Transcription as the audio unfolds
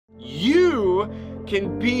you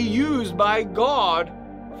can be used by God.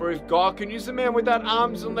 For if God can use a man without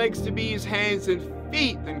arms and legs to be his hands and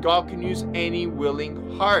feet, then God can use any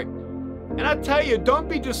willing heart. And I tell you, don't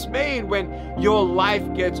be dismayed when your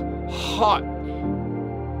life gets hot.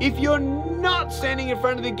 If you're not standing in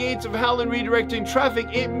front of the gates of hell and redirecting traffic,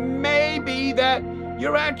 it may be that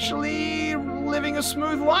you're actually living a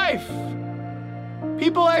smooth life.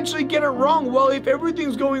 People actually get it wrong. Well, if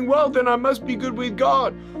everything's going well, then I must be good with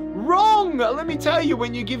God. Wrong! Let me tell you,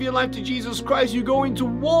 when you give your life to Jesus Christ, you go into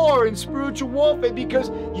war and spiritual warfare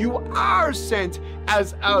because you are sent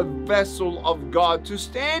as a vessel of God to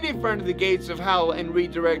stand in front of the gates of hell and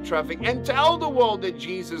redirect traffic and tell the world that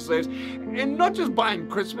Jesus lives. And not just buy them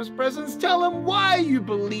Christmas presents, tell them why you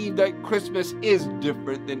believe that Christmas is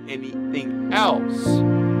different than anything else.